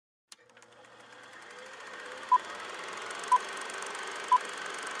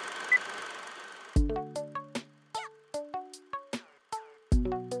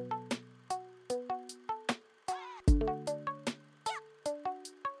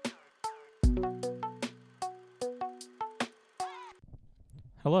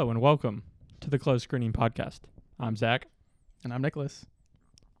Hello and welcome to the Closed Screening Podcast. I'm Zach. And I'm Nicholas.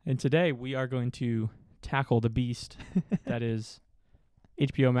 And today we are going to tackle the beast that is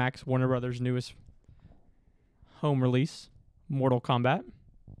HBO Max, Warner Brothers' newest home release, Mortal Kombat.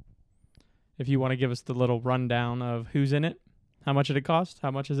 If you want to give us the little rundown of who's in it, how much did it cost,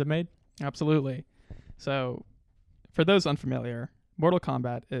 how much has it made? Absolutely. So, for those unfamiliar, Mortal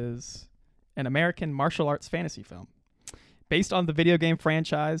Kombat is an American martial arts fantasy film based on the video game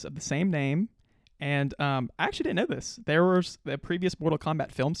franchise of the same name. And I actually didn't know this. There was the previous Mortal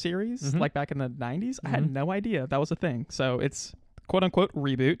Kombat film series, like back in the 90s. I had no idea that was a thing. So it's quote-unquote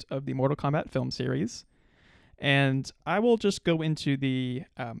reboot of the Mortal Kombat film series. And I will just go into the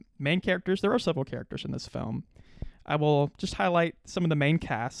main characters. There are several characters in this film. I will just highlight some of the main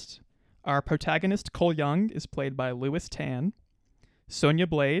cast. Our protagonist, Cole Young, is played by Louis Tan. Sonya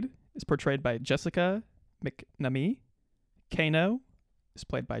Blade is portrayed by Jessica McNamee. Kano is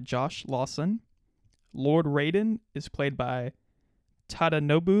played by Josh Lawson. Lord Raiden is played by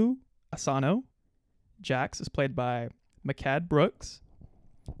Tadanobu Asano. Jax is played by Makad Brooks.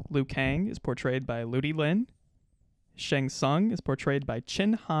 Liu Kang is portrayed by Ludi Lin. Shang Tsung is portrayed by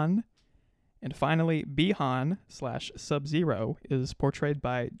Chin Han. And finally, Bi-Han / Sub-Zero is portrayed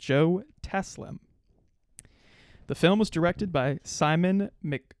by Joe Taslim. The film was directed by Simon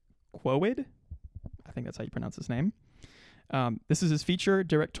McQuoid. I think that's how you pronounce his name. This is his feature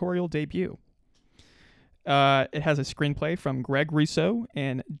directorial debut. It has a screenplay from Greg Russo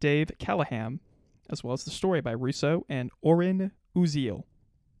and Dave Callahan, as well as the story by Russo and Oren Uziel.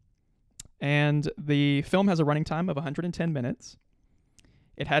 And the film has a running time of 110 minutes.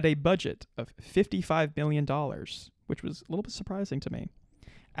 It had a budget of $55 million, which was a little bit surprising to me.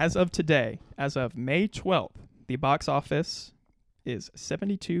 As of today, as of May 12th, the box office is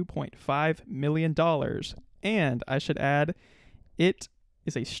 $72.5 million. And I should add, it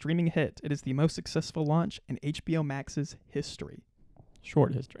is a streaming hit. It is the most successful launch in HBO Max's history.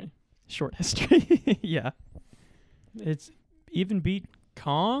 Short history. Short history. Yeah. It's even beat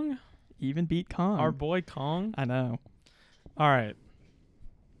Kong? Even beat Kong. Our boy Kong? I know. All right.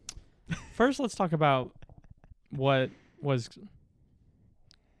 First, let's talk about what was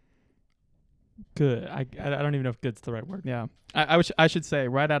good. I don't even know if good's the right word. Yeah. I should say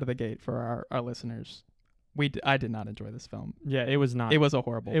right out of the gate for our listeners, I did not enjoy this film. Yeah, it was not. It was a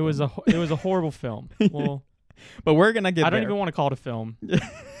horrible. It was a horrible film. Well, but we're gonna get. I don't even want to call it a film.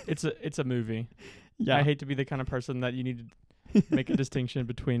 It's a movie. Yeah. I hate to be the kind of person that you need to make a distinction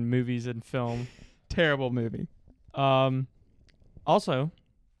between movies and film. Terrible movie. Also,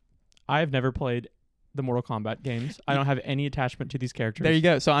 I have never played the Mortal Kombat games. I don't have any attachment to these characters. There you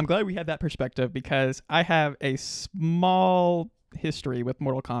go. So I'm glad we had that perspective because I have a small history with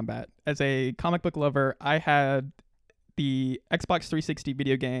Mortal Kombat. As a comic book lover, I had the Xbox 360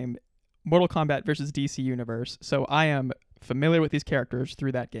 video game Mortal Kombat versus DC Universe. So I am familiar with these characters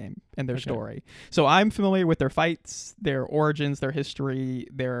through that game and their story. So I'm familiar with their fights, their origins, their history,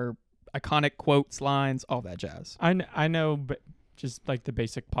 their iconic quotes, lines, all that jazz. I know, but just like the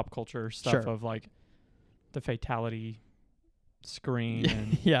basic pop culture stuff Sure. of like the fatality screen.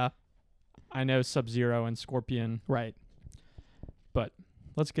 And Yeah. I know Sub-Zero and Scorpion. Right. But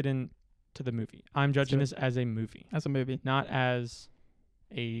let's get into the movie. I'm judging this as a movie. As a movie. Not as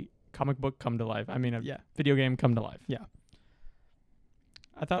a comic book come to life. I mean, a Yeah. video game come to life. Yeah.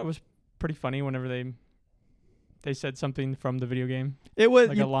 I thought it was pretty funny whenever they said something from the video game. It was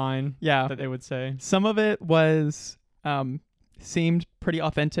like a line that they would say. Some of it was seemed pretty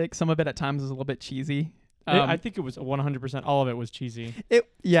authentic. Some of it at times was a little bit cheesy. I think it was 100%. All of it was cheesy.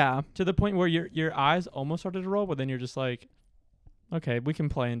 Yeah. To the point where your eyes almost started to roll, but then you're just like, okay, we can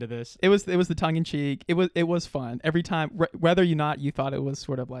play into this. It was the tongue in cheek. It was fun every time, whether you thought it was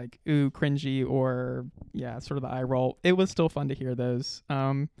sort of like cringy or sort of the eye roll. It was still fun to hear those.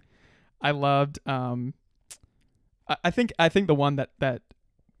 I loved. I think the one that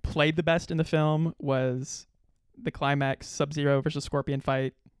played the best in the film was the climax Sub-Zero versus Scorpion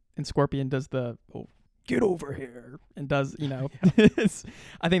fight, and Scorpion does the get over here and does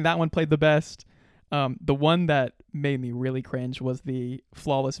I think that one played the best. The one that made me really cringe was the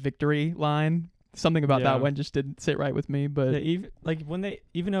flawless victory line. Something about that one just didn't sit right with me. But even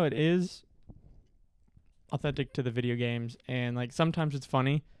though it is authentic to the video games and like sometimes it's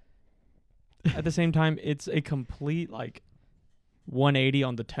funny, at the same time it's a complete like 180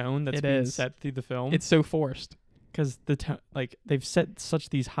 on the tone that's being set through the film. It's so forced because they've set such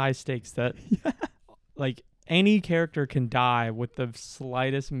these high stakes that like any character can die with the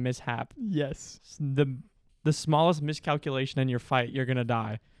slightest mishap. Yes. The smallest miscalculation in your fight, you're gonna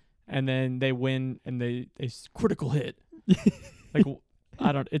die, and then they win and they critical hit. Like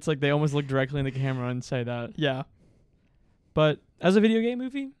I don't. It's like they almost look directly in the camera and say that. Yeah. But as a video game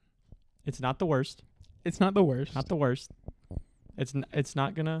movie, it's not the worst. It's not the worst. Not the worst. It's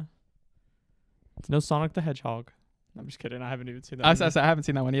not gonna. It's no Sonic the Hedgehog. I'm just kidding. I haven't even seen that. I haven't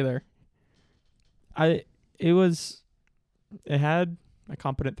seen that one either. It had a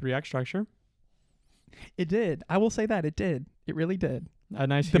competent 3-act structure. It did. I will say that it did. It really did.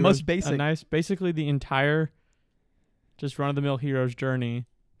 Basically the entire, just run-of-the-mill hero's journey.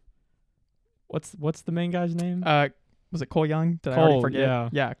 What's the main guy's name? Was it Cole Young? Did Cole, I already forget? yeah.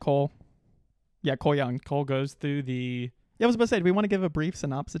 Yeah, Cole. Yeah, Cole Young. Cole goes through the. Yeah, I was about to say, do we want to give a brief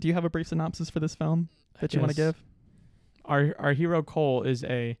synopsis? Do you have a brief synopsis for this film that you want to give? Our hero Cole is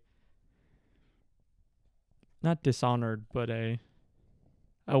a. Not dishonored, but a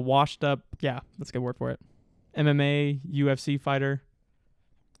washed up. Yeah, that's a good word for it. MMA UFC fighter,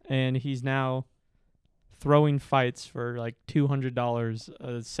 and he's now throwing fights for like $200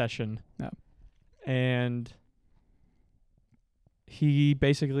 a session. Yeah. And he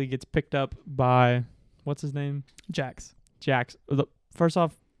basically gets picked up by, what's his name? Jax. First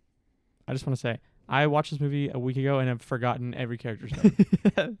off, I just want to say, I watched this movie a week ago and have forgotten every character's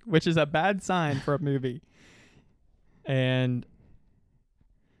name. Which is a bad sign for a movie. And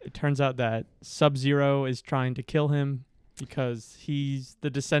it turns out that Sub-Zero is trying to kill him because he's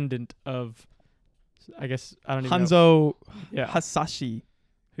the descendant of, I guess, I don't even know. Hanzo Hasashi.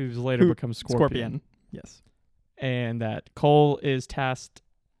 Who's later becomes Scorpion. Yes. And that Cole is tasked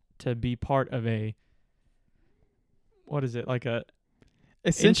to be part of a, what is it, like a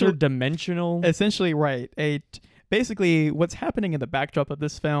interdimensional? Essentially, right. Basically, what's happening in the backdrop of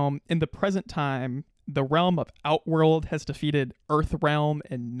this film, in the present time, the realm of Outworld has defeated Earthrealm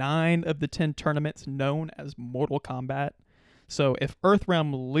in 9 of the 10 tournaments known as Mortal Kombat. So if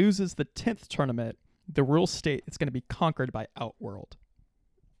Earthrealm loses the 10th tournament, the rules state it's going to be conquered by Outworld.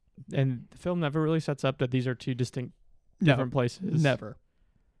 And the film never really sets up that these are two distinct different places. Never.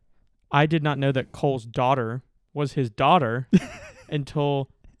 I did not know that Cole's daughter was his daughter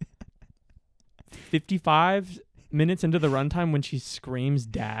until 55 minutes into the runtime when she screams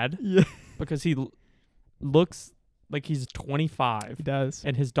 "Dad." Yeah. Because he looks like he's 25. He does.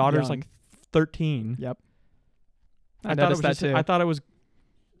 And his daughter's Young. like 13. Yep. I noticed that too. I thought it was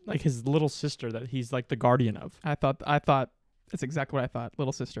like his little sister that he's like the guardian of. I thought that's exactly what I thought.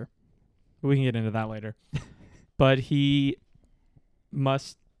 Little sister. We can get into that later. But he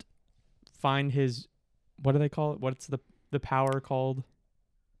must find his, what do they call it? What's the power called?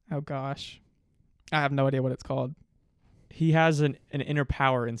 Oh gosh. I have no idea what it's called. He has an inner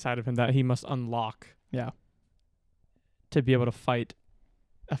power inside of him that he must unlock. Yeah. To be able to fight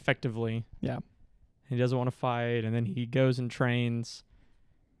effectively. Yeah. He doesn't want to fight, and then he goes and trains,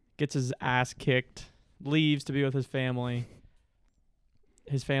 gets his ass kicked, leaves to be with his family.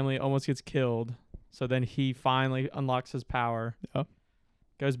 His family almost gets killed, so then he finally unlocks his power. Yeah.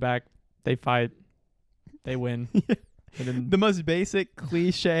 Goes back, they fight, they win. And then the most basic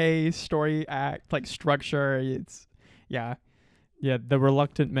cliche story act, like structure, it's the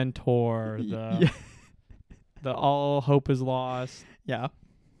reluctant mentor, the all hope is lost. Yeah.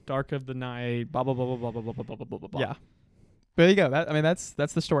 Dark of the night, blah blah blah blah blah blah blah blah blah blah. Yeah. But there you go. That's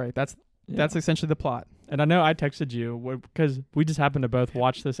the story. That's essentially the plot. And I know I texted you because we just happened to both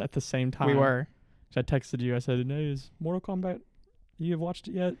watch this at the same time. We were. So I texted you. I said, "Hey, is Mortal Kombat? You have watched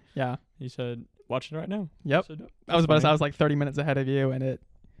it yet?" Yeah. You said, "Watching it right now." Yep. Said, I was like 30 minutes ahead of you, and it.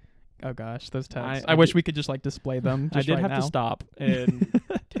 Oh gosh, those texts. I wish we could just like display them. I did right have now. to stop and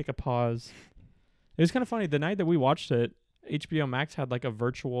take a pause. It was kind of funny. The night that we watched it, HBO Max had like a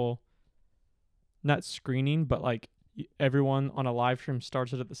virtual, not screening, but like everyone on a live stream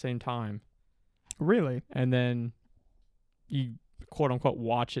starts it at the same time. Really? And then you quote unquote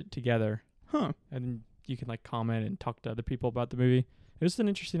watch it together. Huh. And you can like comment and talk to other people about the movie. It was an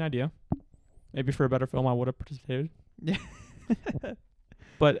interesting idea. Maybe for a better film I would have participated. Yeah.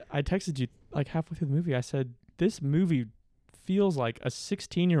 But I texted you like halfway through the movie. I said, this movie feels like a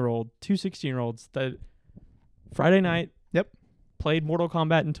 16-year-old, two 16-year-olds that Friday night played Mortal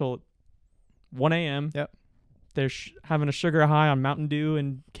Kombat until 1 a.m. Yep. They're having a sugar high on Mountain Dew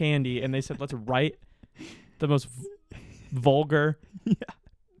and candy, and they said, let's write the most vulgar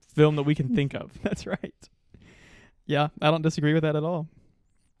film that we can think of. That's right. Yeah, I don't disagree with that at all.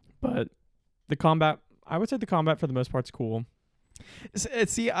 But the combat, I would say the combat for the most part's cool.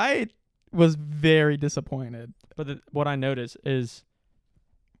 See, I was very disappointed. But what I noticed is,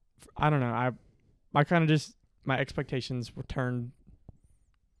 I don't know, I kind of just my expectations were turned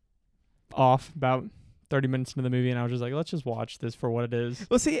off about 30 minutes into the movie, and I was just like, let's just watch this for what it is.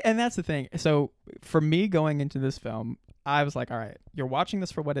 Well, see, and that's the thing. So for me going into this film, I was like, all right, you're watching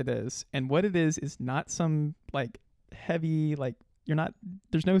this for what it is, and what it is not some like heavy like you're not.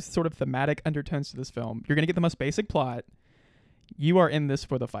 There's no sort of thematic undertones to this film. You're gonna get the most basic plot. You are in this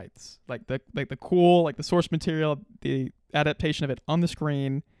for the fights, like the cool, like the source material, the adaptation of it on the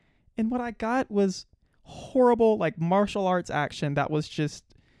screen, and what I got was horrible like martial arts action that was just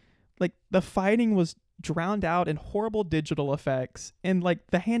like the fighting was drowned out in horrible digital effects, and like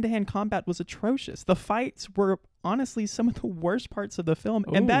the hand-to-hand combat was atrocious. The fights were honestly some of the worst parts of the film.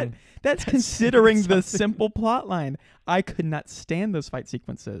 Ooh, And that's that's considering the something. simple plot line. I could not stand those fight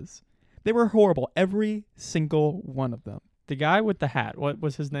sequences. They were horrible, every single one of them. The guy with the hat, what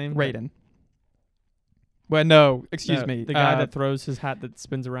was his name? Raiden. Well, no, excuse No, me. The guy that throws his hat that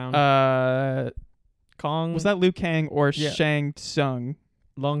spins around. Kong. Was that Liu Kang or Yeah. Shang Tsung?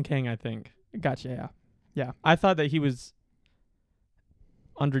 Long Kang, I think. Gotcha, yeah. I thought that he was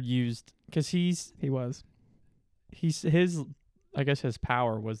underused because He was. his I guess his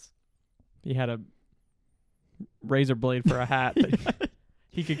power was he had a razor blade for a hat that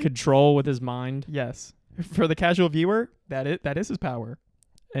he could control with his mind, Yes. For the casual viewer, that is his power.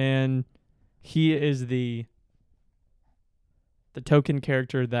 and he is the token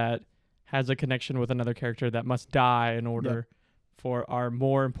character that has a connection with another character that must die in order for our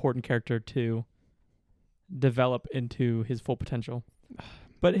more important character to develop into his full potential.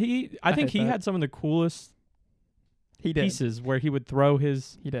 But I think hate he that. had some of the coolest He did. pieces where he would throw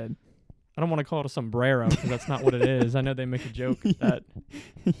his, He did. I don't want to call it a sombrero because that's not what it is. I know they make a joke that,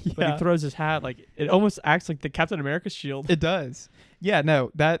 but he Yeah, throws his hat like it almost acts like the Captain America shield. it does. Yeah,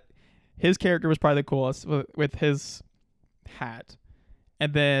 no, that his character was probably the coolest with his hat.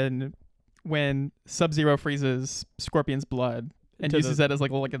 And then when Sub-Zero freezes Scorpion's blood and To uses the- that as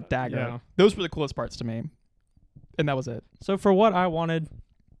like a dagger. Yeah. Those were the coolest parts to me. And that was it. So for what I wanted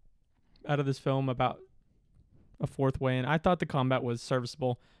out of this film about a fourth way, and I thought the combat was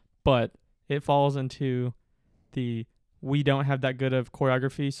serviceable, but it falls into we don't have that good of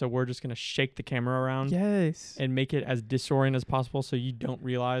choreography, so we're just going to shake the camera around Yes. and make it as disoriented as possible so you don't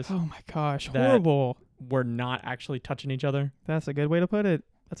realize Oh my gosh, that- horrible. we're not actually touching each other. That's a good way to put it.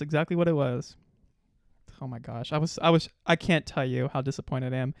 That's exactly what it was. Oh my gosh. I can't tell you how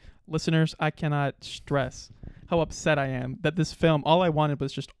disappointed I am. Listeners, I cannot stress how upset I am that this film, all I wanted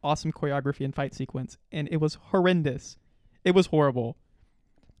was just awesome choreography and fight sequence, and it was horrendous. It was horrible.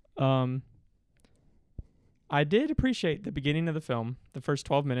 I did appreciate the beginning of the film, the first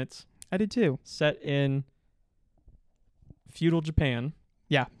 12 minutes, I did too. set in feudal Japan.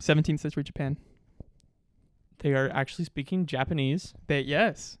 Yeah, 17th century Japan. They are actually speaking Japanese,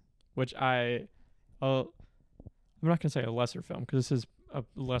 Yes. which I'm not going to say a lesser film because this is a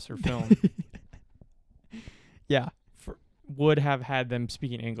lesser film, Yeah. would have had them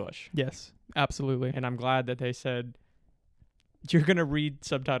speaking English. Yes. Absolutely. And I'm glad that they said, you're going to read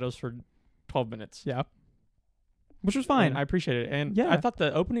subtitles for 12 minutes. Yeah. Which was fine. And I appreciate it. And Yeah. I thought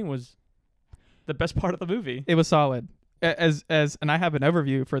the opening was the best part of the movie. It was solid. And I have an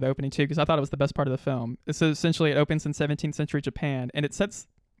overview for the opening too because I thought it was the best part of the film. So essentially, it opens in 17th century Japan, and it sets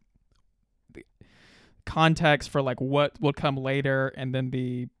the context for like what will come later, and then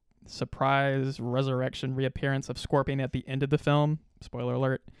the surprise resurrection reappearance of Scorpion at the end of the film. Spoiler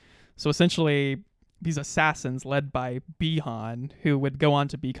alert. So essentially, these assassins led by Bihan, who would go on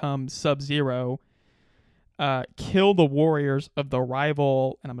to become Sub-Zero, kill the warriors of the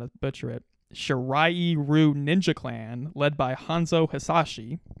rival, and I'm going to butcher it, Shirai-Ryu Ninja Clan, led by Hanzo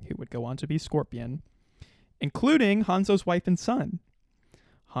Hasashi, who would go on to be Scorpion, including Hanzo's wife and son.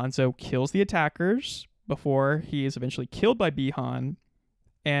 Hanzo kills the attackers before he is eventually killed by Bihan,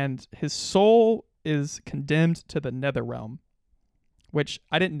 and his soul is condemned to the Netherrealm, which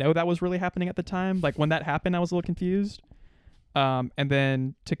I didn't know that was really happening at the time. Like, when that happened, I was a little confused. And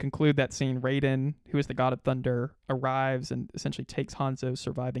then to conclude that scene, Raiden, who is the god of thunder, arrives and essentially takes Hanzo's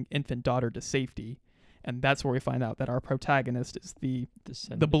surviving infant daughter to safety. And that's where we find out that our protagonist is the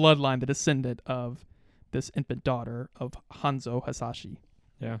bloodline, the descendant of this infant daughter of Hanzo Hasashi.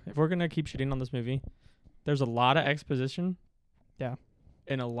 Yeah. If we're going to keep shooting on this movie, there's a lot of exposition. Yeah.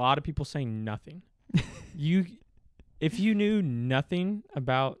 And a lot of people saying nothing. If you knew nothing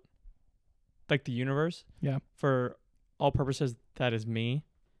about like the universe, Yeah. for all purposes, that is me.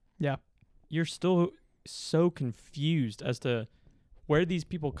 Yeah. You're still so confused as to where these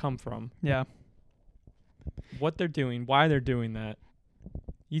people come from, Yeah. what they're doing, why they're doing that.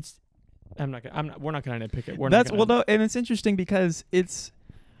 We're not gonna nitpick it. And it's interesting because it's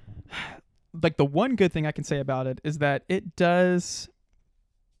like the one good thing I can say about it is that it does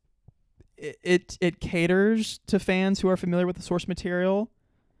it caters to fans who are familiar with the source material,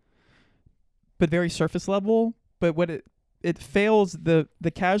 but very surface level. But what it fails the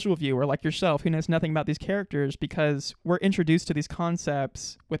casual viewer like yourself who knows nothing about these characters, because we're introduced to these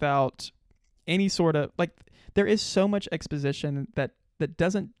concepts without any sort of like, there is so much exposition that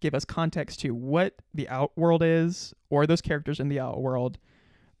doesn't give us context to what the Outworld is or those characters in the Outworld,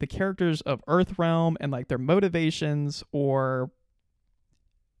 the characters of Earthrealm and like their motivations, or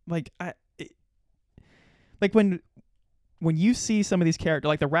like like when you see some of these characters,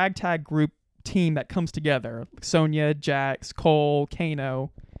 like the ragtag group team that comes together, Sonya, Jax, Cole,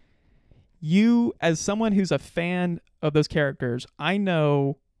 Kano, you as someone who's a fan of those characters, I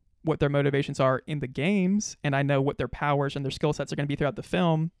know what their motivations are in the games, and I know what their powers and their skill sets are going to be throughout the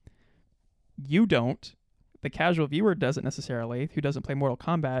film. You don't. The casual viewer doesn't necessarily, who doesn't play Mortal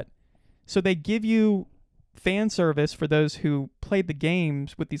Kombat. So they give you fan service for those who played the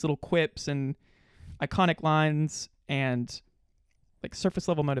games with these little quips and iconic lines and like surface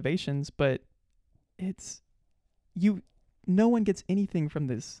level motivations, but no one gets anything from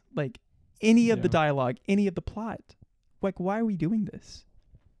this, like any of the dialogue, any of the plot. Like, why are we doing this?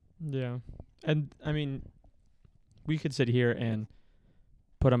 Yeah. And I mean, we could sit here and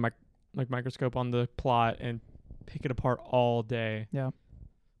put a microscope on the plot and pick it apart all day. Yeah.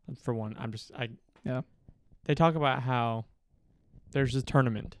 For one, yeah. They talk about how there's a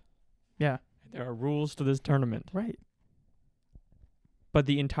tournament. Yeah. There are rules to this tournament. Right. But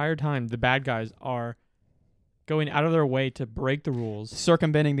the entire time, the bad guys are going out of their way to break the rules,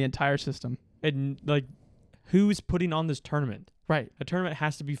 circumventing the entire system. And like, who's putting on this tournament? Right. A tournament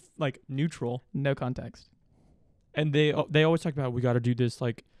has to be like neutral, no context. And they always talk about, we got to do this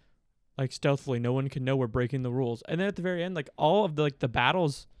like stealthily. No one can know we're breaking the rules. And then at the very end, like all of the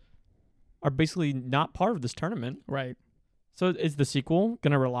battles are basically not part of this tournament. Right. So is the sequel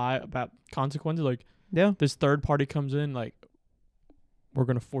gonna rely about consequences? Like, yeah, this third party comes in, like, we're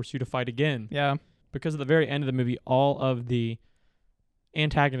gonna force you to fight again. Yeah. Because at the very end of the movie, all of the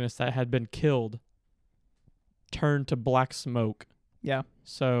antagonists that had been killed turned to black smoke. Yeah.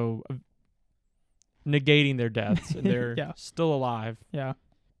 So negating their deaths, and they're yeah. still alive. Yeah.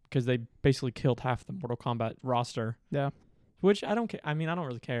 Because they basically killed half the Mortal Kombat roster. Yeah. Which I don't care. I mean, I don't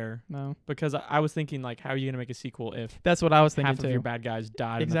really care. No. Because I was thinking, like, how are you going to make a sequel if that's what I was thinking half too. of your bad guys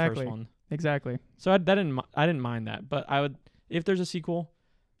died exactly. in the first one? Exactly. So I didn't mind that. But I would, if there's a sequel,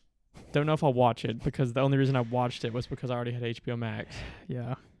 don't know if I'll watch it, because the only reason I watched it was because I already had HBO Max.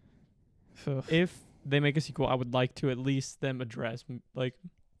 Yeah. If they make a sequel, I would like to at least them address, like,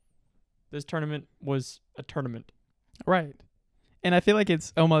 this tournament was a tournament. Right. And I feel like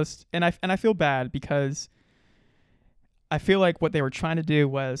it's almost, and I feel bad because I feel like what they were trying to do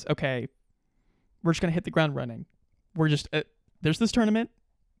was, okay, we're just going to hit the ground running. We're just, there's this tournament.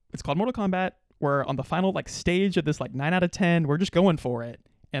 It's called Mortal Kombat. We're on the final like stage of this like 9 out of 10. We're just going for it.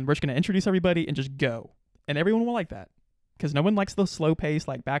 And we're just going to introduce everybody and just go. And everyone will like that. Because no one likes the slow pace,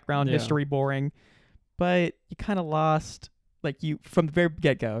 like background history boring. But you kind of lost, like from the very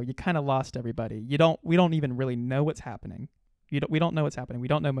get-go, you kind of lost everybody. We don't even really know what's happening. We don't know what's happening. We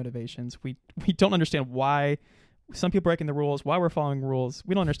don't know motivations. We don't understand why some people breaking the rules, why we're following rules.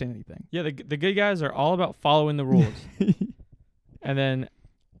 We don't understand anything. Yeah, the good guys are all about following the rules. And then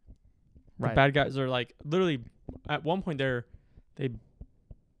the bad guys are like, literally, at one point they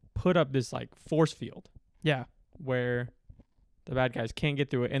put up this like force field. Yeah. Where the bad guys can't get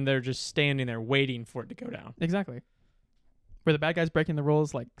through it, and they're just standing there waiting for it to go down. Exactly. Where the bad guys breaking the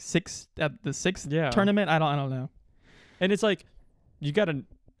rules like at the sixth tournament, I don't know. And it's like, you got a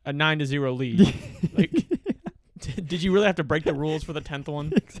 9-0 lead. Like, did you really have to break the rules for the 10th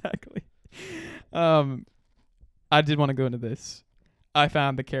one? Exactly. I did want to go into this. I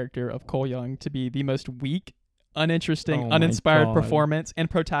found the character of Cole Young to be the most weak, uninteresting, uninspired performance and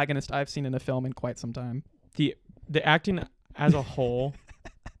protagonist I've seen in a film in quite some time. The acting as a whole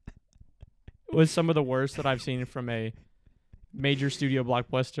was some of the worst that I've seen from a major studio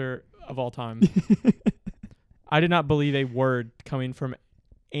blockbuster of all time. I did not believe a word coming from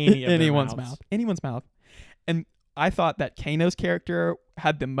anyone's mouth. And I thought that Kano's character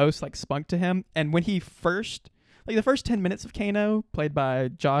had the most like spunk to him. And when he first, like the first 10 minutes of Kano, played by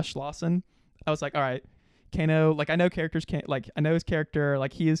Josh Lawson, I was like, all right, Kano, like I know characters can't, like I know his character,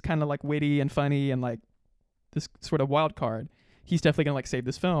 like he is kind of like witty and funny and like this sort of wild card. He's definitely gonna like save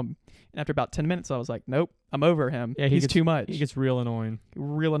this film. And after about 10 minutes, I was like, nope, I'm over him. Yeah, he's too much. He gets real annoying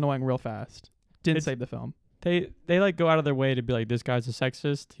real fast. Didn't save the film. They like go out of their way to be like, this guy's a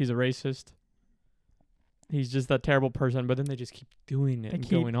sexist, he's a racist. he's just that terrible person, but then they just keep doing it They and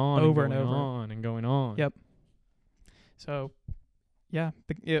keep going on over and and going over. on and going on. Yep. So, yeah,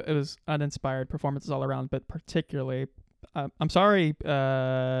 it was uninspired performances all around, but particularly, I'm sorry,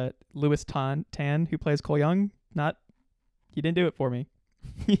 Louis Tan, who plays Cole Young, you didn't do it for me.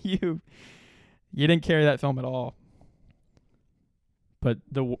 you didn't carry that film at all. But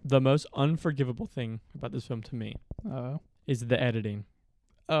the most unforgivable thing about this film to me is the editing.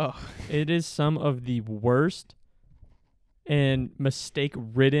 Oh, It is some of the worst and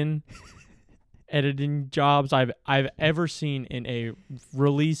mistake-ridden editing jobs I've ever seen in a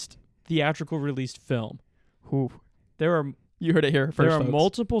theatrical released film. Ooh. There are You heard it here first. There are folks.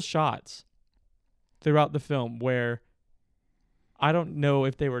 multiple shots throughout the film where I don't know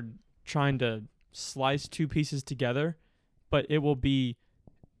if they were trying to slice two pieces together, but it will be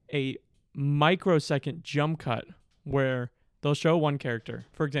a microsecond jump cut where they'll show one character.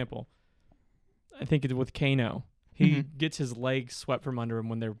 For example, I think it's with Kano. He gets his legs swept from under him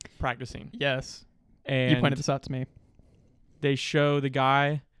when they're practicing. Yes. And You pointed this out to me. they show the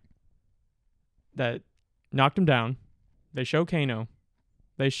guy that knocked him down. They show Kano.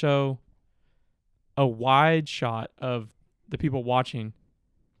 They show a wide shot of the people watching.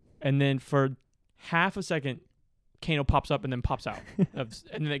 And then for half a second, Kano pops up and then pops out.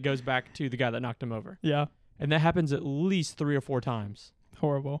 And then it goes back to the guy that knocked him over. Yeah. And that happens at least 3 or 4 times.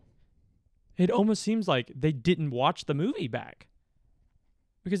 Horrible. It almost seems like they didn't watch the movie back.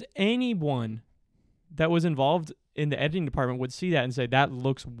 Because anyone that was involved in the editing department would see that and say, that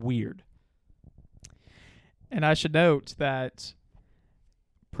looks weird. And I should note that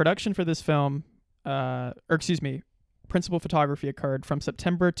production for this film, principal photography occurred from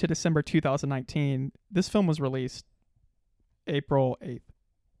September to December 2019. This film was released April 8th,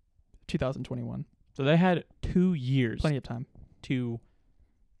 2021. So they had 2 years. Plenty of time.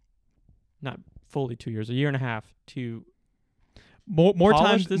 Not fully 2 years, a year and a half to More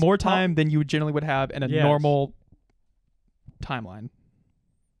polish time than you generally would have in a normal timeline.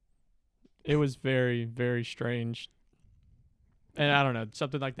 It was very, very strange. And I don't know,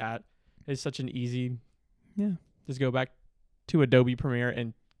 something like that is such an easy... Yeah. Just go back to Adobe Premiere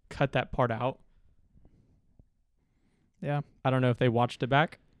and cut that part out. Yeah. I don't know if they watched it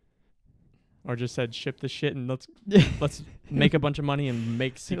back or just said, ship the shit and let's make a bunch of money and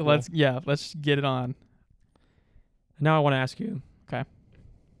make sequel. Let's get it on. Now I want to ask you. Okay.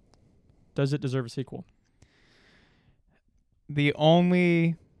 Does it deserve a sequel?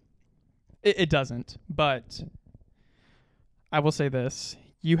 It doesn't, but I will say this.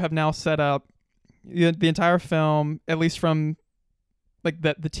 You have now set up the entire film, at least from like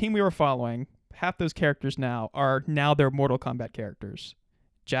the team we were following, half those characters now are their Mortal Kombat characters.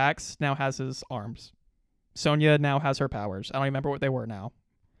 Jax now has his arms. Sonya now has her powers. I don't remember what they were now.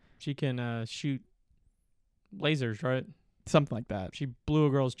 She can shoot lasers, right? Something like that. She blew a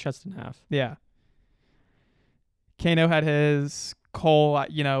girl's chest in half. Yeah. Kano had his. Cole,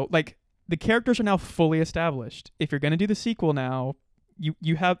 the characters are now fully established. If you're going to do the sequel now,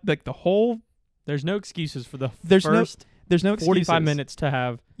 you have like the whole... There's no excuses for the there's first no 45 excuses. minutes to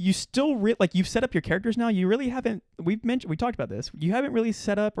have... You still... you've set up your characters now. You really haven't... We talked about this. You haven't really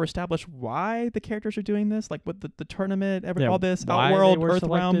set up or established why the characters are doing this. Like with the tournament, all this, Outworld,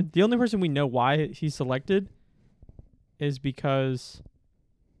 Earthrealm. The only person we know why he's selected is because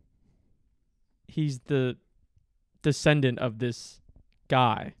he's the descendant of this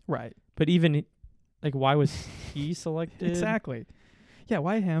guy. Right. But even, like, why was he selected? Exactly. Yeah,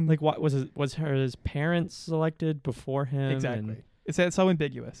 why him? Like, what was his parents selected before him? Exactly. It's so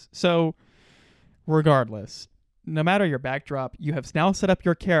ambiguous. So, regardless, no matter your backdrop, you have now set up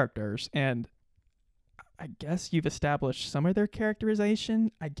your characters, and I guess you've established some of their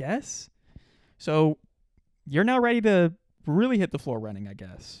characterization, I guess. So, you're now ready to really hit the floor running, I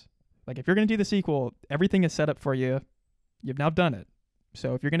guess. Like, if you're going to do the sequel, everything is set up for you. You've now done it.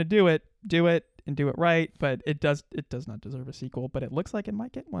 So, if you're going to do it and do it right, but it does not deserve a sequel, but it looks like it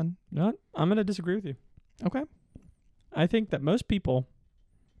might get one. No, I'm going to disagree with you. Okay. I think that most people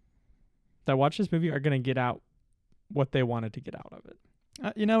that watch this movie are going to get out what they wanted to get out of it.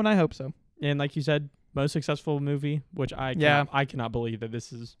 And I hope so. And like you said, most successful movie, which I cannot believe that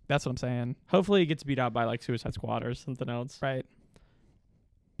this is. That's what I'm saying. Hopefully it gets beat out by like Suicide Squad or something else. Right.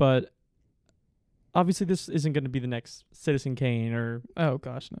 But obviously this isn't going to be the next Citizen Kane or oh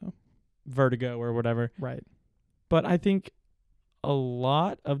gosh, no. Vertigo or whatever. Right. But I think a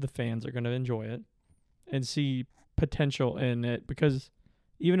lot of the fans are going to enjoy it and see potential in it because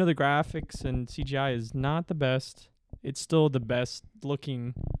even though the graphics and CGI is not the best, it's still the best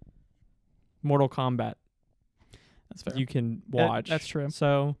looking Mortal Kombat that's fair. you can watch. That's true.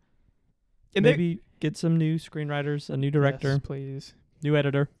 So And maybe get some new screenwriters, a new director, yes, please. new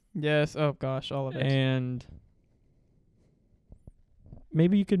editor, Yes. Oh gosh, all of it. and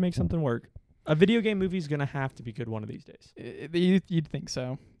maybe you could make something work. A video game movie is gonna have to be good one of these days. You'd think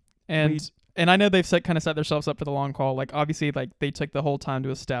so. And I know they've set themselves up for the long haul. Like obviously, like they took the whole time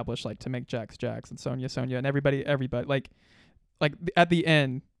to establish, like to make Jax and Sonya and everybody like at the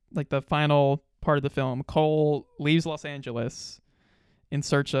end, like the final part of the film, Cole leaves Los Angeles in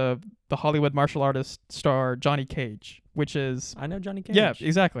search of the Hollywood martial artist star Johnny Cage, which is I know Johnny Cage. yeah,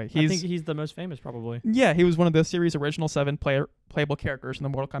 exactly. I think he's the most famous, probably. Yeah, he was one of the series' original 7 playable characters in the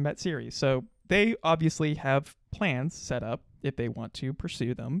Mortal Kombat series. So they obviously have plans set up if they want to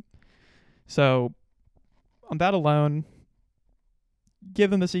pursue them. So on that alone, give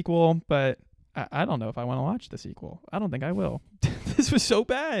them the sequel, but I don't know if I want to watch the sequel. I don't think I will. This was so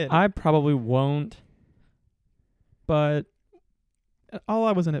bad. I probably won't, but all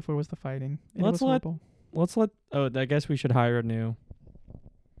I was in it for was the fighting. And Let's it was horrible. I guess we should hire a new,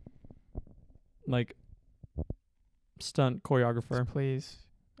 like, stunt choreographer. Please,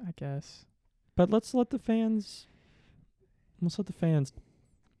 I guess. But let's let the fans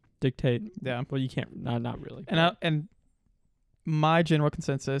dictate. Yeah. Well, you can't. Not really. And my general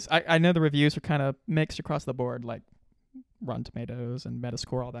consensus, I know the reviews are kind of mixed across the board, like Rotten Tomatoes and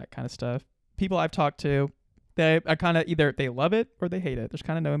Metascore, all that kind of stuff. People I've talked to, they are kind of either they love it or they hate it. There's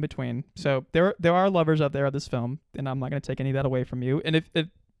kind of no in between. So there are lovers out there of this film, and I'm not going to take any of that away from you. And if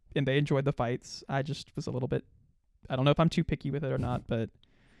they enjoyed the fights, I just was a little bit, I don't know if I'm too picky with it or not, but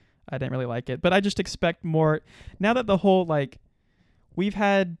I didn't really like it. But I just expect more now that the whole we've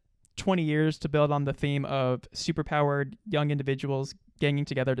had 20 years to build on the theme of superpowered young individuals ganging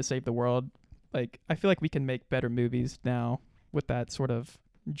together to save the world. Like, I feel like we can make better movies now with that sort of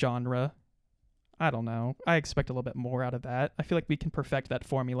genre. I don't know. I expect a little bit more out of that. I feel like we can perfect that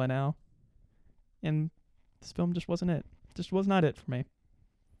formula now. And this film just wasn't it. Just was not it for me.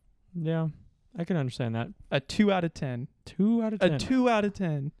 Yeah, I can understand that. A 2 out of 10. 2 out of 10. A 2 out of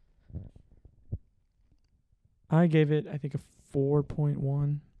 10. I gave it, I think, a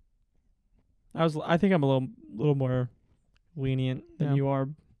 4.1. I think I'm a little more lenient than you are.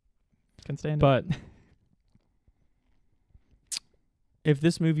 Can stand but if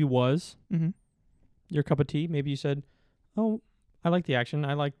this movie was your cup of tea, maybe you said, "Oh, I like the action.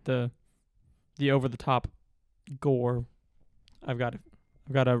 I like the over the top gore." I've got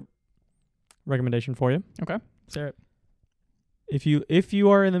a recommendation for you. Okay, share it. If you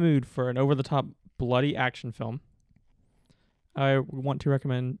are in the mood for an over the top bloody action film, I want to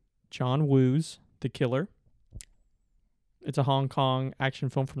recommend John Woo's The Killer. It's a Hong Kong action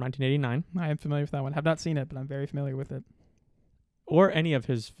film from 1989. I am familiar with that one. Have not seen it, but I'm very familiar with it. Or any of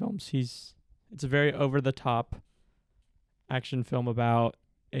his films. It's a very over-the-top action film about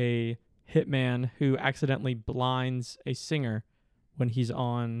a hitman who accidentally blinds a singer when he's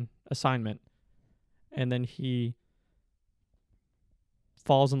on assignment. And then he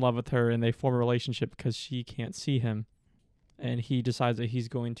falls in love with her and they form a relationship because she can't see him. And he decides that he's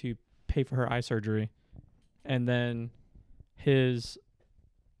going to pay for her eye surgery. And then his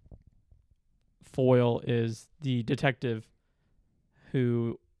foil is the detective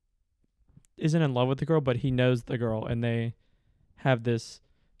who isn't in love with the girl, but he knows the girl, and they have this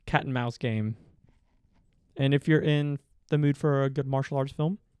cat and mouse game. And if you're in the mood for a good martial arts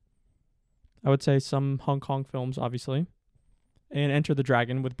film, I would say some Hong Kong films, obviously, and Enter the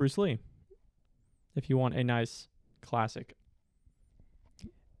Dragon with Bruce Lee, if you want a nice classic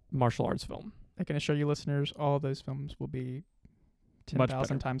martial arts film. I can assure you, listeners, all of those films will be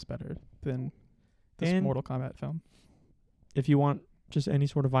 10,000 times better than this Mortal Kombat film. If you want just any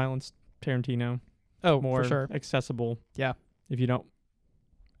sort of violence, Tarantino. More for sure. Accessible. Yeah. If you're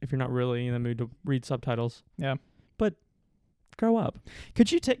not really in the mood to read subtitles. Yeah. But grow up.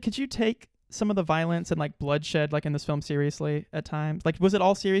 Could you take some of the violence and bloodshed in this film seriously at times? Was it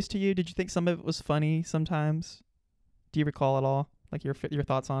all serious to you? Did you think some of it was funny sometimes? Do you recall at all? Your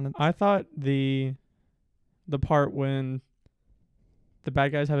thoughts on it? I thought the part when the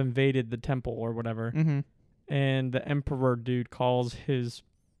bad guys have invaded the temple or whatever, and the emperor dude calls his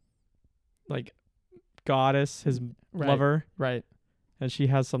goddess his lover, right? And she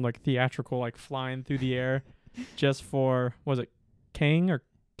has some theatrical flying through the air, just for was it Kang or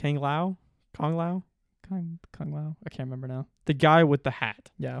Kang Lao, Kong Lao, Kong Lao? I can't remember now. The guy with the hat.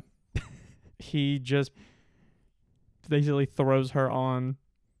 Yeah, he just basically throws her on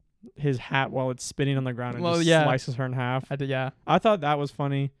his hat while it's spinning on the ground and slices her in half. I did. Yeah, I thought that was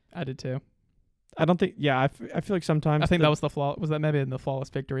funny. I did too. I don't think. Yeah, I feel like sometimes. I think that was the flaw. Was that maybe in the flawless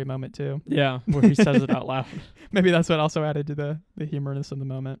victory moment too? Yeah, where he says it out loud. Maybe that's what also added to the humorness of the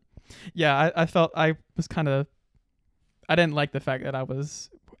moment. Yeah, I felt I was kind of. I didn't like the fact that I was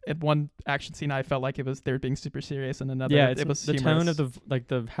at one action scene. I felt like it was they were being super serious, and another. Yeah, it was the humorous. tone of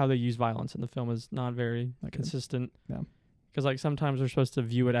the how they use violence in the film is not very consistent. Yeah, because like sometimes we're supposed to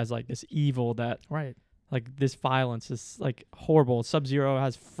view it as like this evil that right. Like this violence is like horrible. Sub-Zero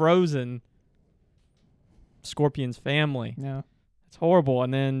has frozen Scorpion's family. Yeah, it's horrible.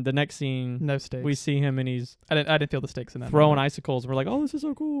 And then the next scene, no stakes. we see him and he's I didn't feel the stakes in that. throwing moment. icicles. We're like, oh, this is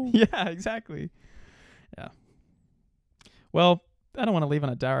so cool. Yeah, exactly. Yeah. Well, I don't want to leave on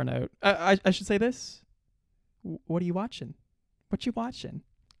a dour note. I should say this. What are you watching? What you watching?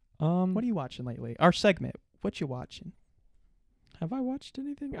 What are you watching lately? Our segment. What you watching? Have I watched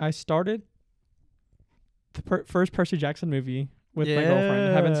anything? I started the first Percy Jackson movie with my girlfriend.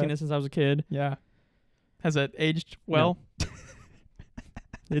 I haven't seen it since I was a kid. Yeah. Has it aged well? No.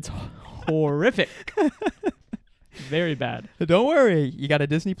 It's horrific. Very bad. Don't worry. You got a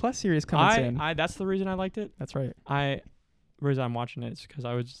Disney Plus series coming soon. That's the reason I liked it. That's right. The reason I'm watching it is because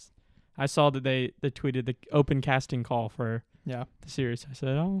I saw that they tweeted the open casting call for the series. I said,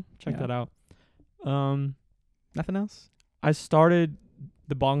 oh, check that out. Nothing else? I started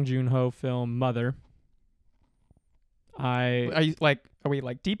the Bong Joon-ho film Mother. Are we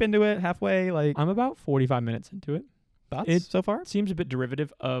like deep into it, halfway? Like I'm about 45 minutes into it. Thoughts so far? It seems a bit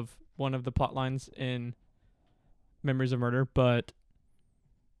derivative of one of the plot lines in Memories of Murder, but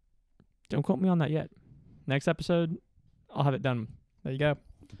don't quote me on that yet. Next episode, I'll have it done. There you go.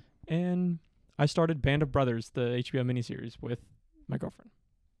 And I started Band of Brothers, the HBO miniseries, with my girlfriend.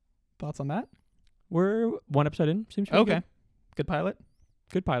 Thoughts on that? We're one episode in. Seems pretty okay. good. Good pilot.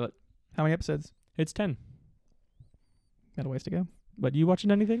 Good pilot. How many episodes? It's 10. Got a ways to go. But you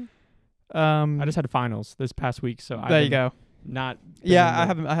watching anything? I just had finals this past week, so there you go. Not I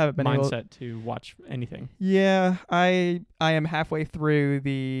haven't been mindset to watch anything. Yeah, I am halfway through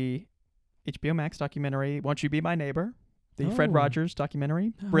the HBO Max documentary "Won't You Be My Neighbor," the Fred Rogers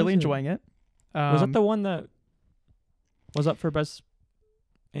documentary. Really enjoying it. Was that the one that was up for best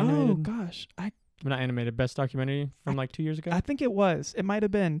animated? Oh gosh, not animated, best documentary from like 2 years ago? I think it was. It might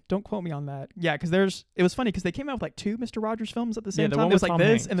have been. Don't quote me on that. Yeah, because it was funny because they came out with like two Mr. Rogers films at the same time. It was like this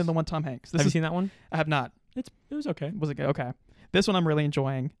Hanks. and then the one Tom Hanks. Have you seen that one? I have not. It was okay. Was it good? Okay. This one I'm really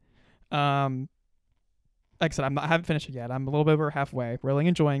enjoying. Like I said, I haven't finished it yet. I'm a little bit over halfway. Really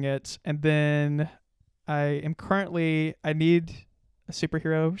enjoying it. And then I need a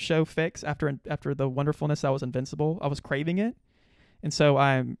superhero show fix after the wonderfulness that was Invincible. I was craving it. And so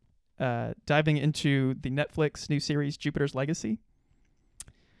I'm diving into the Netflix new series Jupiter's Legacy.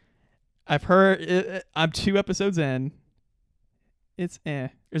 I've heard I'm 2 episodes in. It's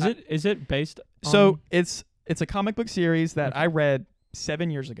Is it based on... So it's a comic book series that I read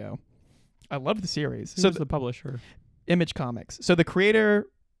 7 years ago. I love the series. Who's the publisher? Image Comics. So the creator,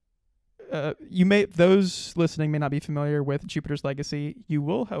 those listening may not be familiar with Jupiter's Legacy. You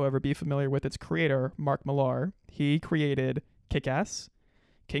will, however, be familiar with its creator, Mark Millar. He created Kick-Ass,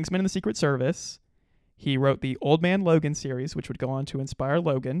 Kingsman and the Secret Service. He wrote the Old Man Logan series, which would go on to inspire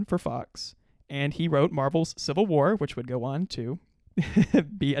Logan for Fox. And he wrote Marvel's Civil War, which would go on to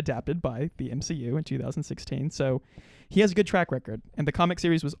be adapted by the MCU in 2016. So he has a good track record. And the comic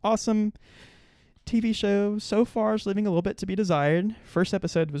series was awesome. TV show so far is leaving a little bit to be desired. First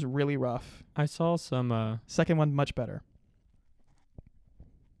episode was really rough. I saw some... Second one, much better.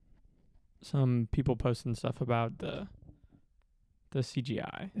 Some people posting stuff about the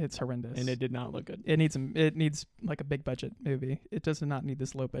CGI. It's horrendous. And it did not look good. It needs like a big budget movie. It does not need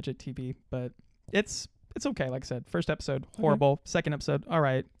this low budget TV, but it's okay. Like I said, first episode, horrible. Okay. Second episode, all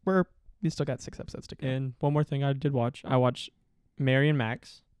right. We still got 6 episodes to go. And one more thing I did watch. I watched Mary and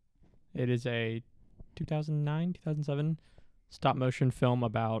Max. It is a 2009, 2007 stop motion film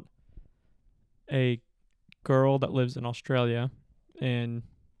about a girl that lives in Australia, and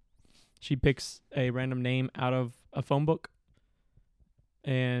she picks a random name out of a phone book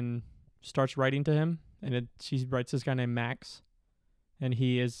and starts writing to him. And she writes this guy named Max, and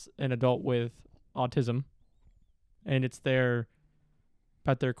he is an adult with autism. And it's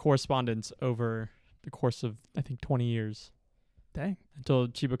about their correspondence over the course of, I think, 20 years. Dang. Until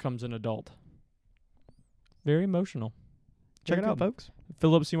she becomes an adult. Very emotional. Check it out, folks.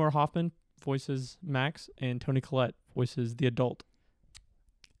 Philip Seymour Hoffman voices Max, and Toni Collette voices the adult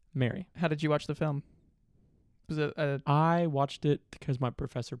Mary. How did you watch the film? Was it I watched it because my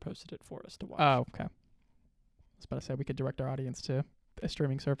professor posted it for us to watch. Oh, okay. I was about to say we could direct our audience to a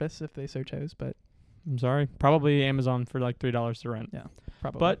streaming service if they so chose, but I'm sorry. Probably Amazon for like $3 to rent. Yeah,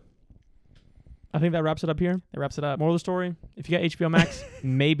 probably. But I think that wraps it up here. It wraps it up. Moral of the story: if you got HBO Max,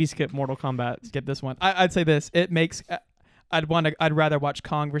 maybe skip Mortal Kombat. Skip this one. I'd say this. It makes. I'd rather watch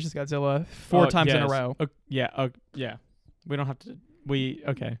Kong versus Godzilla four times in a row. Yeah. We don't have to.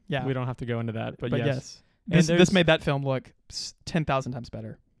 Okay. Yeah. We don't have to go into that. But yes. And This made that film look 10,000 times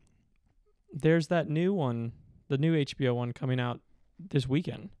better. There's that new one, the new HBO one coming out this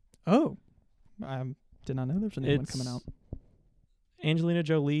weekend. Oh, I did not know there was a new one coming out. Angelina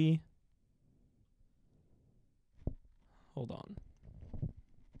Jolie. Hold on.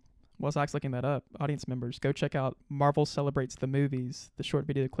 While Zach's looking that up, audience members, go check out Marvel Celebrates the Movies, the short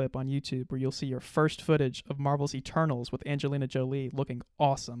video clip on YouTube, where you'll see your first footage of Marvel's Eternals with Angelina Jolie looking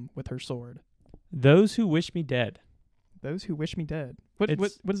awesome with her sword. Those Who Wish Me Dead. Those Who Wish Me Dead. What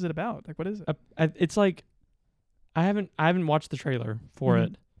is it about? Like, what is it? It's like I haven't watched the trailer for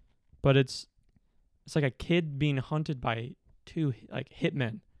it, but it's like a kid being hunted by two like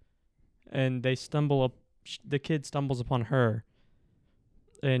hitmen, and they stumble up. The kid stumbles upon her,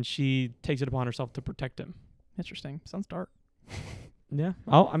 and she takes it upon herself to protect him. Interesting. Sounds dark. Yeah.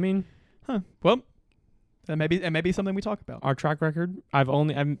 Oh, I mean, well, it may be something we talk about. Our track record. I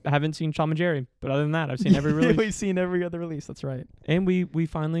haven't seen Tom and Jerry, but other than that, I've seen every release. We've seen every other release. That's right. And we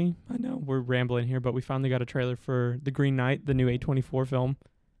finally, I know we're rambling here, but we finally got a trailer for The Green Knight, the new A24 film.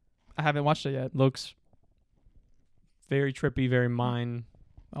 I haven't watched it yet. Looks very trippy, very mind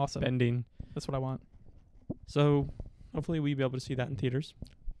awesome bending. That's what I want. So hopefully we'll be able to see that in theaters.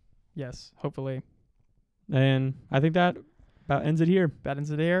 Yes, hopefully. And I think that about ends it here. That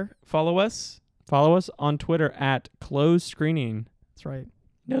ends it here. Follow us. Follow us on Twitter at Closed Screening. That's right.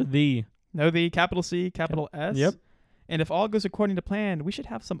 No the capital C, capital S. Yep. And if all goes according to plan, we should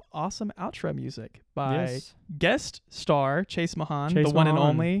have some awesome outro music by guest star Chase Mahan, the one and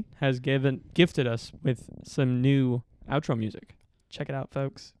only. Has gifted us with some new outro music. Check it out,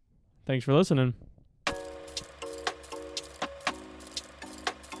 folks. Thanks for listening.